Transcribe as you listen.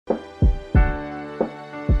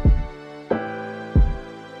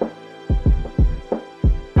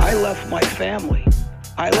left my family.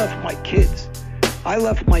 I left my kids. I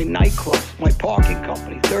left my nightclubs, my parking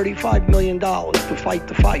company, $35 million to fight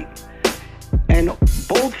the fight. And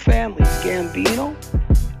both families, Gambino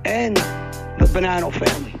and the Bonanno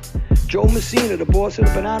family, Joe Messina, the boss of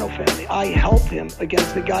the Bonanno family, I helped him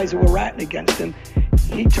against the guys who were ratting against him.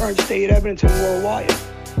 He turned state evidence in Royal Wyatt.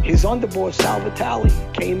 His underboss, Sal Vitale,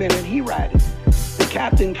 came in and he ratted. The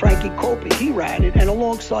captain, Frankie Copi, he ratted. And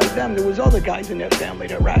alongside them, there was other guys in their family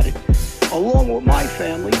that ratted. Along with my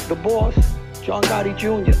family, the boss, John Gotti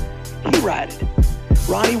Jr., he ratted.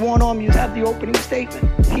 Ronnie One Arm, you have the opening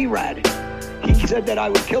statement. He ratted. He said that I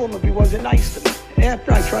would kill him if he wasn't nice to me,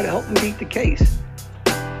 after I tried to help him beat the case.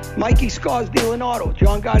 Mikey Scars DiLeonardo,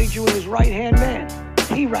 John Gotti Jr.'s right-hand man,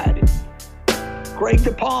 he ratted. Greg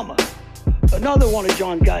De Palma, another one of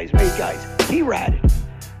John Guy's made guys, he ratted.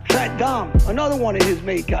 Fat Dom, another one of his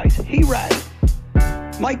made guys, he ratted.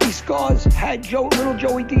 Mikey Scars had little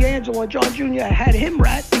Joey D'Angelo, and John Jr. had him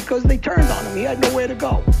rat because they turned on him. He had nowhere to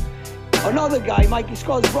go. Another guy, Mikey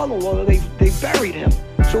Scars' brother-in-law, they buried him,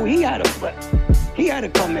 so he had to flip. He had to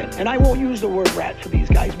come in, and I won't use the word rat for these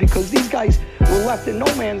guys because these guys were left in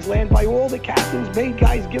no man's land by all the captains, made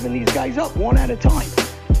guys, giving these guys up one at a time.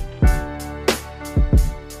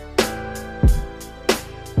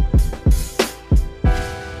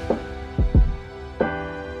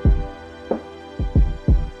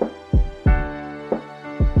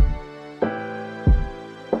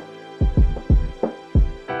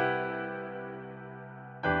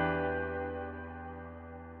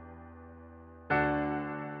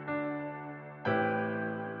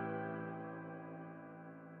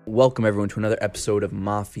 Welcome, everyone, to another episode of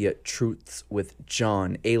Mafia Truths with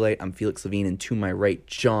John A-Light. I'm Felix Levine, and to my right,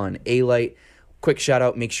 John A-Light. Quick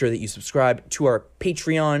shout-out, make sure that you subscribe to our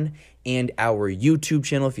Patreon and our YouTube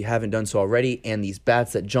channel if you haven't done so already. And these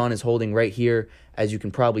bats that John is holding right here, as you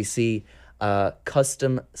can probably see,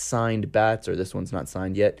 custom-signed bats, or this one's not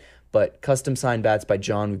signed yet, but custom-signed bats by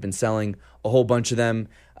John. We've been selling a whole bunch of them.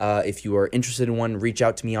 If you are interested in one, reach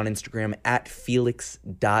out to me on Instagram at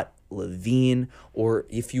felix.levine, or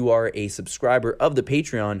if you are a subscriber of the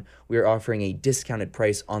Patreon, we are offering a discounted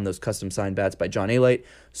price on those custom signed bats by John A-Light,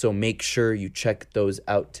 so make sure you check those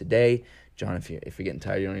out today. John, if you're getting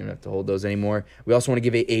tired, you don't even have to hold those anymore. We also want to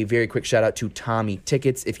give a very quick shout out to Tommy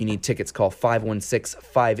Tickets. If you need tickets, call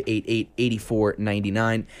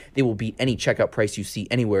 516-588-8499. They will beat any checkout price you see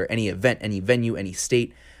anywhere, any event, any venue, any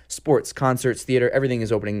state, sports, concerts, theater. Everything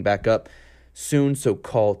is opening back up soon, so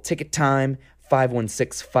call Ticket Time,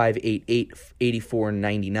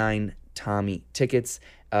 516-588-8499, Tommy Tickets.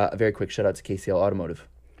 A very quick shout out to KCL Automotive.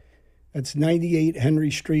 That's 98 Henry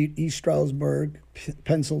Street, East Stroudsburg,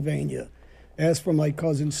 Pennsylvania. Ask for my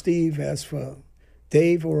cousin Steve, ask for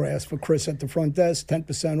Dave, or ask for Chris at the front desk.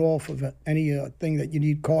 10% off of any thing that you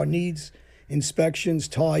need, car needs, inspections,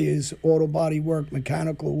 tires, auto body work,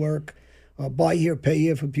 mechanical work. Buy here, pay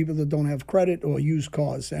here for people that don't have credit, or used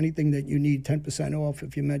cars. Anything that you need, 10% off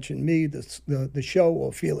if you mention me, the show,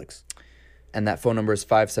 or Felix. And that phone number is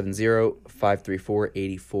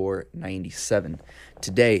 570-534-8497.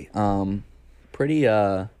 Today, pretty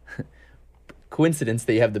coincidence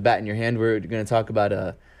that you have the bat in your hand. We're going to talk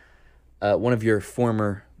about one of your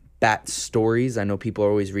former bat stories. I know people are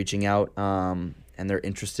always reaching out, and they're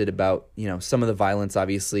interested about, some of the violence,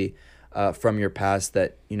 obviously, from your past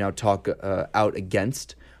that you now talk out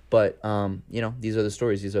against. But, these are the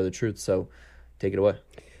stories. These are the truths. So take it away.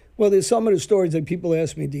 Well, there's some of the stories that people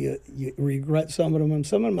ask me, do you regret some of them? And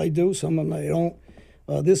some of them I do, some of them I don't.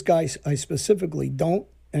 This guy, I specifically don't.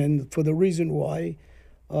 And for the reason why,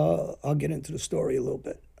 I'll get into the story a little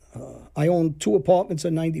bit. I own two apartments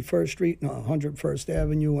on 91st Street, 101st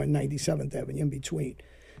Avenue, and 97th Avenue in between.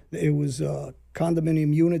 It was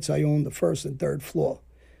condominium units. I owned the first and third floor.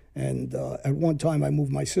 And at one time, I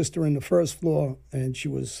moved my sister in the first floor, and she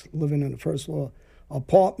was living in the first floor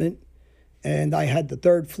apartment. And I had the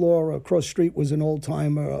third floor. Across the street was an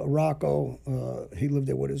old-timer, Rocco. He lived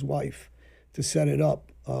there with his wife to set it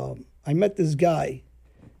up. I met this guy,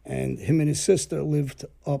 and him and his sister lived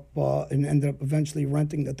up and ended up eventually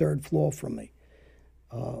renting the third floor from me.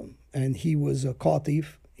 And he was a car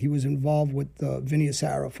thief. He was involved with Vinny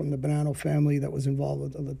Asara from the Bonanno family that was involved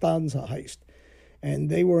with the Danza heist. And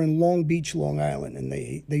they were in Long Beach, Long Island, and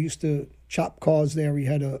they used to chop cars there. He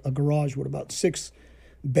had a garage with about 6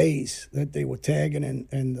 bays that they were tagging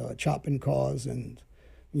and chopping cars and,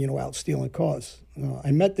 out stealing cars.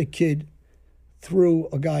 I met the kid through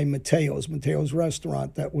a guy, Mateo's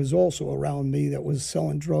Restaurant, that was also around me, that was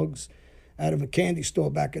selling drugs out of a candy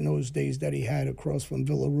store back in those days that he had across from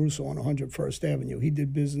Villa Russo on 101st Avenue. He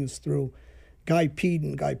did business through Guy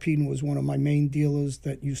Peden. Guy Peden was one of my main dealers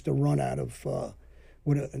that used to run out of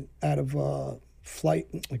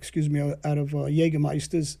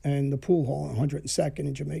Jägermeister's and the pool hall on 102nd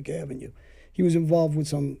and Jamaica Avenue. He was involved with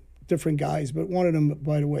some different guys, but one of them,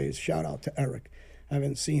 by the way, is shout out to Eric. I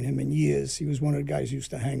haven't seen him in years. He was one of the guys who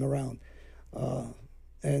used to hang around.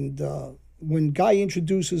 When Guy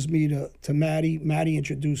introduces me to Matty, Matty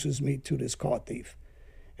introduces me to this car thief.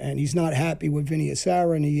 And he's not happy with Vinny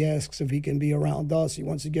Asara, and he asks if he can be around us. He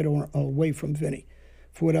wants to get away from Vinny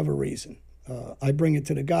for whatever reason. I bring it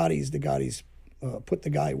to the Gottis. The Gottis put the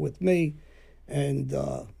guy with me, and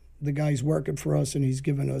the guy's working for us, and he's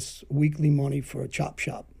giving us weekly money for a chop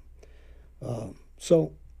shop.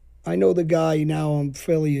 So I know the guy now. I'm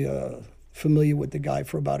fairly familiar with the guy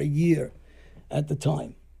for about a year at the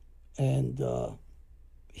time. And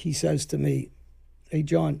he says to me, "Hey,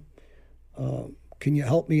 John, can you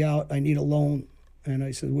help me out? I need a loan." And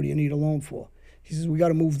I said, "What do you need a loan for?" He says, "We got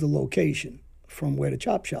to move the location from where the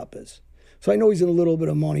chop shop is." So I know he's in a little bit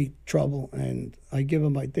of money trouble, and I give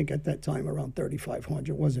him, I think at that time, around $3,500.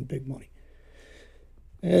 It wasn't big money.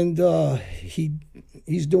 And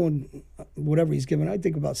he's doing whatever he's giving. I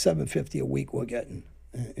think about $750 a week we're getting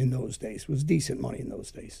in those days. It was decent money in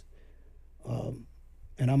those days.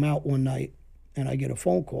 And I'm out one night, and I get a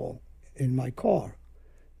phone call in my car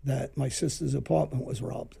that my sister's apartment was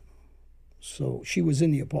robbed. So she was in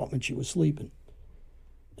the apartment. She was sleeping.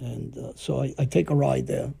 And so I take a ride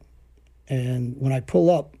there. And when I pull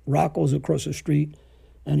up, Rocco's across the street,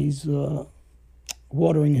 and he's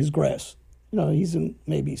watering his grass. You know, he's a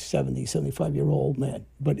maybe 70, 75-year-old man,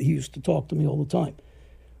 but he used to talk to me all the time.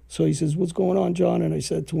 So he says, "What's going on, John?" And I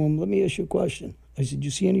said to him, "Let me ask you a question." I said,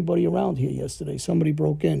 "You see anybody around here yesterday? Somebody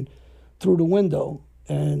broke in through the window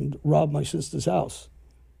and robbed my sister's house."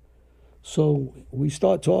 So we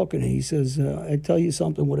start talking, and he says, "I tell you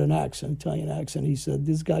something with an accent, Italian accent." He said,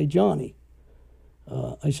 "This guy, Johnny."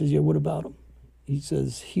 I says, "Yeah, what about him?" He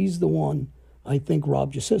says, "He's the one I think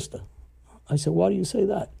robbed your sister." I said, "Why do you say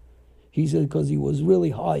that?" He said, "Because he was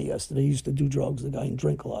really high yesterday. He used to do drugs, the guy, and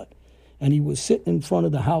drink a lot. And he was sitting in front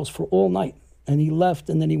of the house for all night. And he left,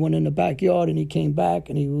 and then he went in the backyard, and he came back,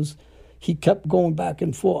 and he kept going back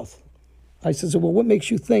and forth." I said, "Well, what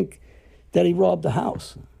makes you think that he robbed the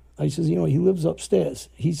house?" I says, "You know, he lives upstairs."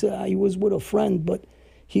 He said, "He was with a friend, but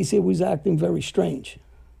he said he was acting very strange."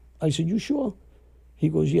 I said, "You sure?" He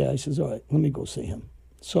goes, "Yeah." I says, "All right, let me go see him."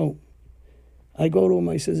 So I go to him.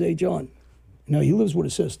 I says, "Hey, John." Now, he lives with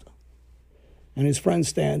his sister, and his friend's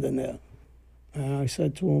standing there. And I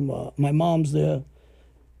said to him, "My mom's there,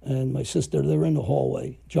 and my sister, they're in the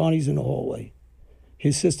hallway. Johnny's in the hallway.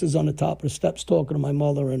 His sister's on the top of the steps talking to my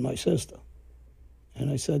mother and my sister." And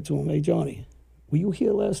I said to him, "Hey, Johnny, were you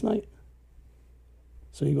here last night?"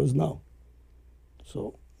 So he goes, "No."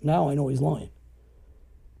 So now I know he's lying.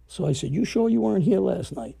 So I said, "You sure you weren't here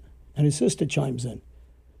last night?" And his sister chimes in.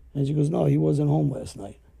 And she goes, "No, he wasn't home last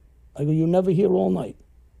night." I go, "You never here all night?"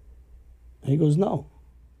 And he goes, "No."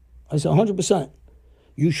 I said, 100%.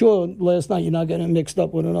 "You sure last night you're not getting mixed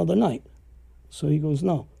up with another night?" So he goes,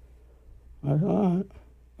 "No." I said, "All right."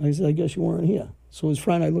 I said, "I guess you weren't here." So his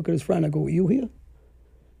friend, I look at his friend, I go, "Were you here?"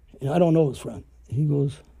 And I don't know his friend. He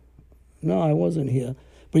goes, "No, I wasn't here."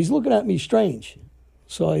 But he's looking at me strange.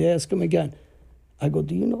 So I ask him again. I go,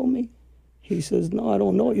 "Do you know me?" He says, "No, I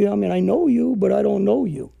don't know you. I mean, I know you, but I don't know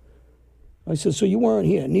you." I said, "So you weren't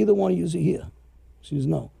here? Neither one of you are here?" She says,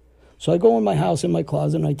 "No." So I go in my house, in my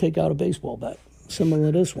closet, and I take out a baseball bat,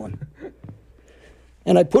 similar to this one.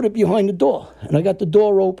 And I put it behind the door. And I got the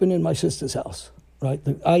door open in my sister's house, right?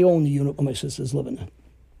 I own the unit where my sister's living in.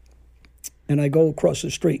 And I go across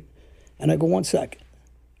the street. And I go, "1 second."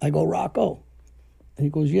 I go, "Rocco." And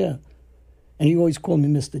he goes, "Yeah." And he always called me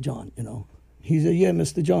Mr. John, you know. He said, "Yeah,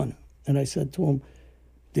 Mr. John." And I said to him,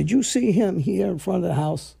 "Did you see him here in front of the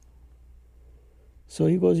house?" So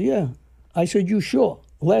he goes, "Yeah." I said, "You sure?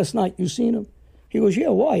 Last night you seen him?" He goes, "Yeah,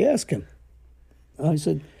 why? Ask him." I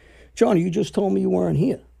said, "Johnny, you just told me you weren't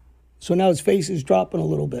here." So now his face is dropping a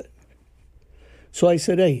little bit. So I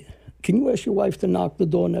said, "Hey, can you ask your wife to knock the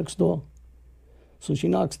door next door?" So she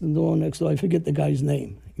knocks the door next door. I forget the guy's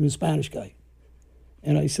name. He was a Spanish guy.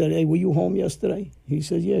 And I said, "Hey, were you home yesterday?" He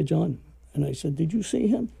said, "Yeah, John." And I said, "Did you see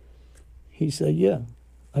him?" He said, "Yeah."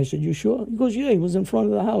 I said, "You sure?" He goes, "Yeah, he was in front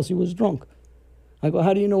of the house. He was drunk." I go,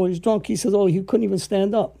 "How do you know he was drunk?" He says, "Oh, he couldn't even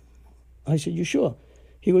stand up." I said, "You sure?"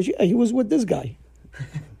 He goes, "Yeah, he was with this guy."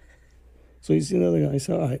 So he's another guy. I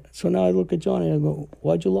said, "All right." So now I look at Johnny and I go,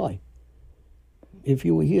 "Why'd you lie? If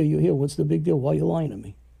you were here, you're here. What's the big deal? Why are you lying to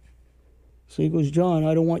me?" So he goes, "John,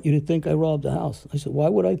 I don't want you to think I robbed the house." I said, "Why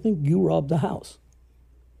would I think you robbed the house?"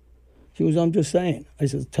 She goes, I'm just saying. I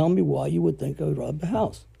said, tell me why you would think I would rob the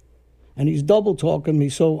house. And he's double talking me.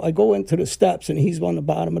 So I go into the steps, and he's on the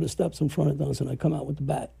bottom of the steps in front of us, and I come out with the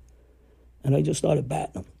bat. And I just started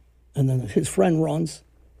batting him. And then his friend runs,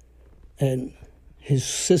 and his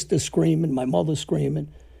sister's screaming, my mother's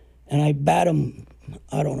screaming, and I bat him,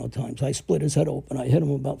 I don't know, times. I split his head open. I hit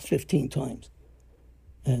him about 15 times.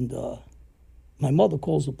 And my mother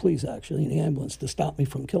calls the police, actually, in the ambulance to stop me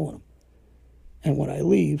from killing him. And when I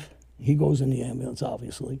leave, he goes in the ambulance,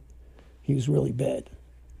 obviously. He was really bad.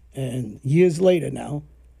 And years later now,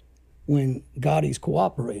 when Gotti's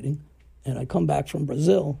cooperating, and I come back from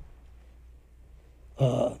Brazil,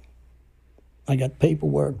 I got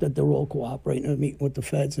paperwork that they're all cooperating and meeting with the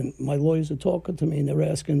feds, and my lawyers are talking to me, and they're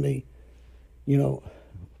asking me, you know,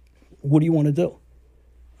 what do you want to do?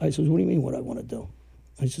 I says, what do you mean what I want to do?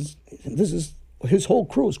 I says, his whole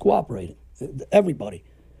crew is cooperating, everybody.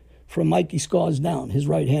 From Mikey Scars down, his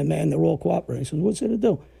right-hand man, they're all cooperating. I says, what's there to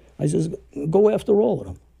do? I says, go after all of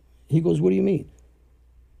them. He goes, what do you mean?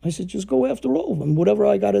 I said, just go after all of them, whatever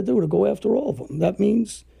I got to do to go after all of them. That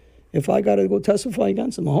means if I got to go testify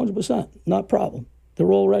against them, 100%, not a problem.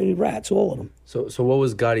 They're already rats, all of them. So what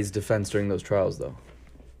was Gotti's defense during those trials, though?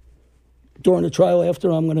 During the trial after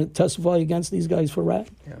I'm going to testify against these guys for rat?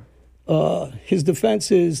 Yeah. His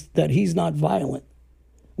defense is that he's not violent.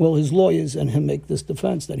 Well, his lawyers and him make this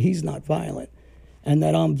defense that he's not violent and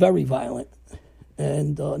that I'm very violent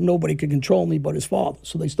and nobody can control me but his father.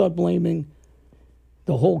 So they start blaming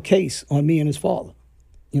the whole case on me and his father.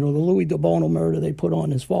 You know, the Louis DeBono murder they put on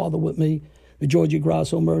his father with me. The Georgie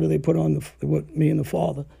Grasso murder they put on with me and the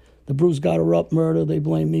father. The Bruce Gotterup murder, they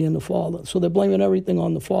blame me and the father. So they're blaming everything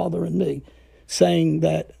on the father and me, saying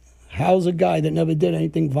that how's a guy that never did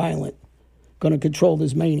anything violent going to control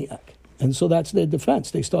this maniac? And so that's their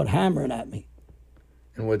defense. They start hammering at me.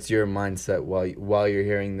 And what's your mindset while you're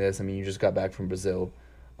hearing this? I mean, you just got back from Brazil.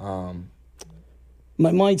 My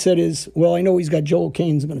mindset is, well, I know he's got Joe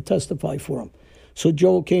O'Kane's going to testify for him. So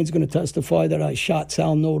Joe O'Kane's going to testify that I shot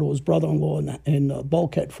Sal Noto, his brother-in-law, in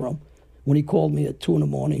Bulkhead for him when he called me at 2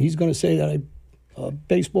 a.m. He's going to say that I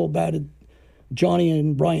baseball batted Johnny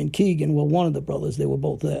and Brian Keegan, well, one of the brothers. They were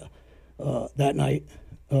both there that night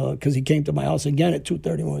because he came to my house again at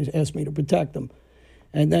 2:30 when he asked me to protect him.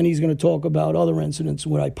 And then he's going to talk about other incidents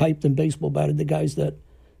where I piped and baseball batted the guys that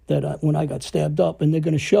when I got stabbed up, and they're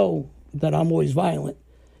going to show that I'm always violent.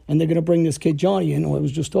 And they're going to bring this kid Johnny in, who I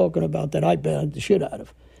was just talking about, that I batted the shit out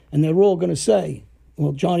of. And they're all going to say,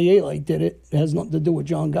 well, Johnny Alite did it. It has nothing to do with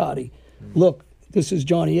John Gotti. Look, this is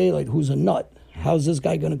Johnny Alite, who's a nut. How's this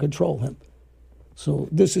guy going to control him? So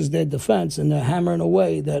this is their defense, and they're hammering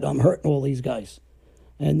away that I'm hurting all these guys.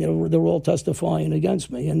 And they're all testifying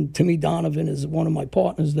against me. And Timmy Donovan is one of my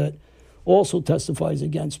partners that also testifies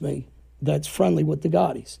against me, that's friendly with the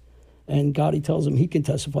Gottis. And Gotti tells him he can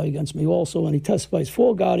testify against me also, and he testifies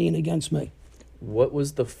for Gotti and against me. What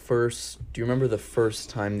was do you remember the first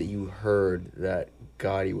time that you heard that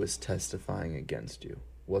Gotti was testifying against you?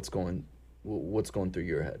 What's going through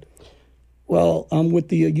your head? Well, I'm with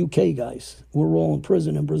the UK guys. We're all in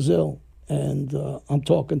prison in Brazil, and I'm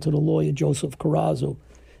talking to the lawyer, Joseph Carrazzo.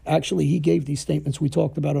 Actually, he gave these statements we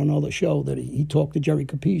talked about on another show, that he talked to Jerry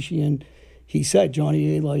Capisci, and he said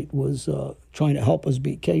Johnny Alite was trying to help us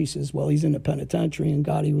beat cases. Well, he's in the penitentiary, and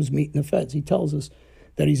Gotti was meeting the feds. He tells us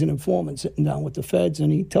that he's an informant sitting down with the feds,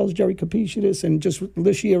 and he tells Jerry Capisci this. And just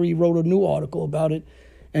this year, he wrote a new article about it,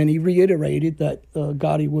 and he reiterated that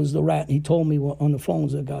Gotti was the rat. And he told me on the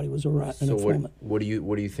phones that Gotti was a rat and informant. So what are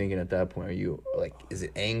you thinking at that point? Are you like, is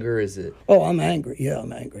it anger? Is it? Oh, I'm angry. Yeah,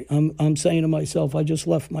 I'm angry. I'm saying to myself, I just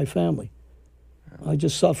left my family. I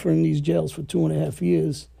just suffer in these jails for 2.5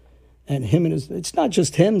 years. And him and it's not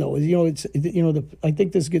just him though. I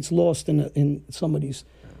think this gets lost in some of these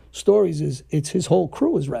stories. It's his whole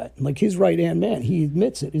crew is rat. Like his right hand man, he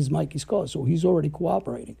admits it, is Mikey Scars. So he's already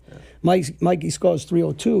cooperating. Yeah. Mikey Scars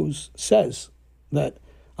 302s says that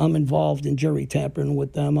I'm involved in jury tampering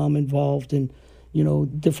with them. I'm involved in,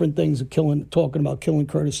 different things of talking about killing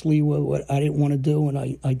Curtis Lee, what I didn't want to do, and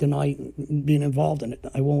I deny being involved in it.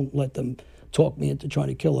 I won't let them talk me into trying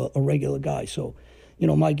to kill a regular guy. So.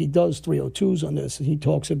 Mikey does 302s on this. He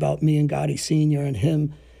talks about me and Gotti Sr. and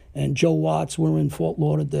him and Joe Watts. We're in Fort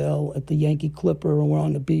Lauderdale at the Yankee Clipper, and we're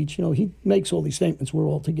on the beach. He makes all these statements. We're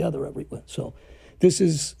all together everywhere. So this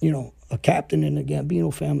is, a captain in the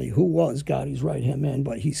Gambino family who was Gotti's right-hand man,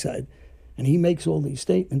 but he said. And he makes all these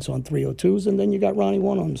statements on 302s. And then you got Ronnie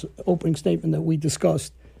One-Arm's opening statement that we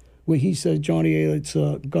discussed, where he said Johnny Alite's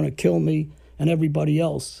going to kill me and everybody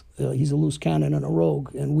else. He's a loose cannon and a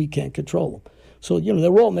rogue, and we can't control him. So,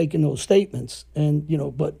 they're all making those statements, and,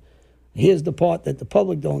 but here's the part that the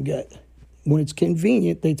public don't get. when it's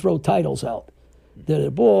convenient, they throw titles out. They're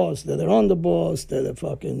the boss, they're the underboss, they're the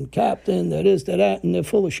fucking captain, they're this, they're that, and they're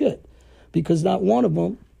full of shit. Because not one of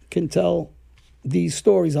them can tell these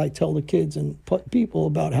stories I tell the kids and people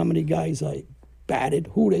about how many guys I batted,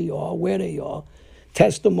 who they are, where they are,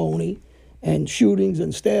 testimony, and shootings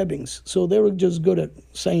and stabbings. So they were just good at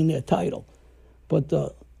saying their title. But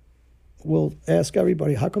we'll ask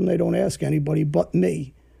everybody, how come they don't ask anybody but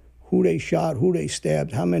me who they shot, who they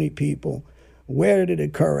stabbed, how many people, where did it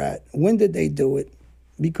occur at, when did they do it?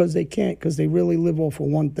 Because they can't, because they really live off of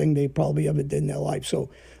one thing they probably ever did in their life. So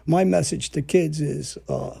my message to kids is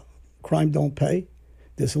crime don't pay.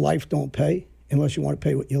 This life don't pay unless you want to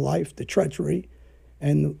pay with your life, the treachery,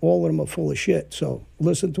 and all of them are full of shit. So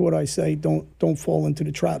listen to what I say. Don't fall into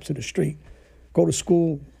the traps of the street. Go to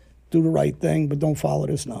school, do the right thing, but don't follow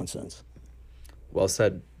this nonsense. Well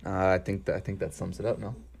said. I think that sums it up,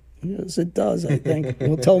 no? Yes, it does, I think.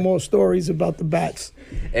 We'll tell more stories about the bats.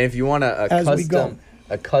 And if you want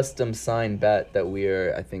a custom signed bat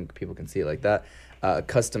that I think people can see it like that, a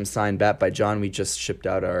custom signed bat by John. We just shipped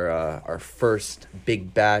out our first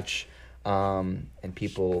big batch, and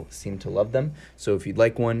people seem to love them. So if you'd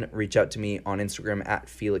like one, reach out to me on Instagram at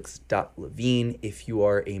felix.levine. If you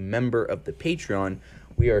are a member of the Patreon,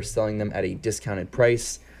 we are selling them at a discounted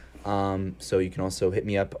price. So you can also hit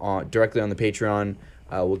me up directly on the Patreon.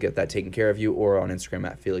 We'll get that taken care of you, or on Instagram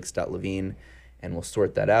at felix.levine, and we'll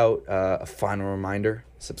sort that out. A final reminder,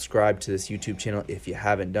 subscribe to this YouTube channel if you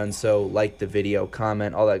haven't done so. Like the video,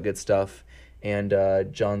 comment, all that good stuff. And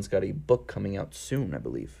John's got a book coming out soon, I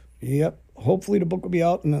believe. Yep. Hopefully the book will be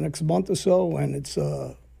out in the next month or so, and it's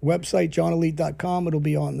website, johnelite.com. It'll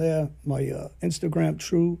be on there. My Instagram,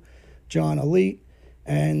 True John Elite.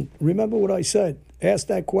 And remember what I said. Ask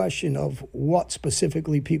that question of what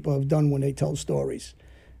specifically people have done when they tell stories.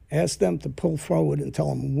 Ask them to pull forward and tell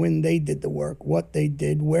them when they did the work, what they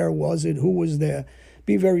did, where was it, who was there.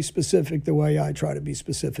 Be very specific the way I try to be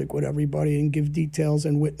specific with everybody and give details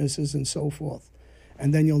and witnesses and so forth.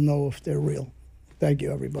 And then you'll know if they're real. Thank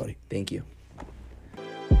you, everybody. Thank you.